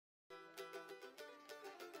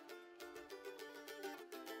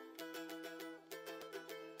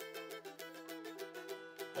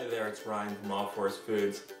Hey there, it's Ryan from Raw Forest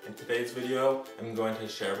Foods. In today's video, I'm going to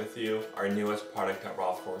share with you our newest product at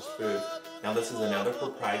Raw Forest Foods. Now this is another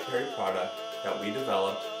proprietary product that we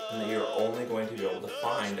developed and that you're only going to be able to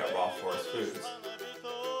find at Raw Forest Foods.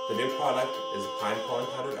 The new product is pine pollen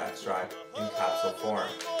powdered extract in capsule form.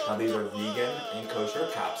 Now these are vegan and kosher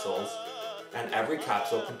capsules, and every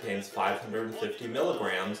capsule contains 550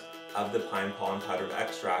 milligrams of the pine pollen powdered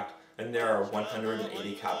extract, and there are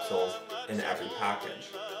 180 capsules in every package.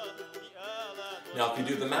 Now if you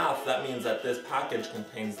do the math, that means that this package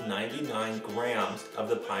contains 99 grams of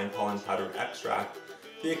the pine pollen powdered extract,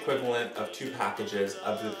 the equivalent of 2 packages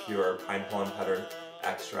of the pure pine pollen powdered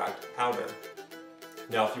extract powder.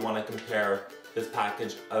 Now if you want to compare this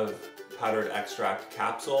package of powdered extract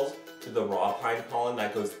capsules to the raw pine pollen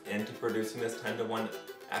that goes into producing this 10-to-1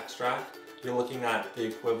 extract, you're looking at the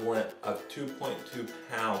equivalent of 2.2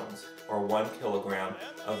 pounds or 1 kilogram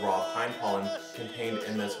of raw pine pollen contained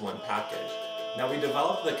in this one package. Now we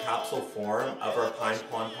developed the capsule form of our pine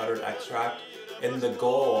pollen powdered extract in the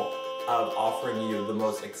goal of offering you the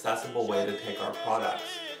most accessible way to take our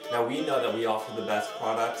products. Now we know that we offer the best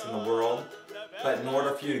products in the world, but in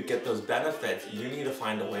order for you to get those benefits, you need to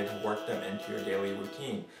find a way to work them into your daily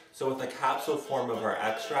routine. So with the capsule form of our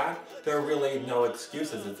extract, there are really no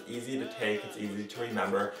excuses. It's easy to take, it's easy to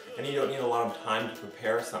remember, and you don't need a lot of time to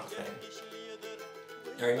prepare something.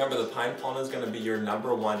 Now remember, the pine pollen is going to be your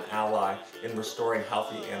 #1 ally in restoring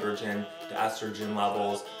healthy androgen to estrogen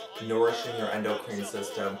levels, nourishing your endocrine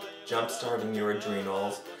system, jump-starting your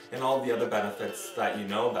adrenals, and all the other benefits that you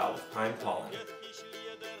know about with pine pollen.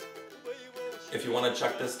 If you want to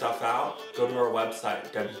check this stuff out, go to our website,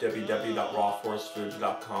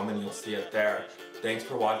 www.rawforestfoods.com, and you'll see it there. Thanks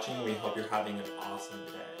for watching. We hope you're having an awesome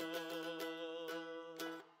day.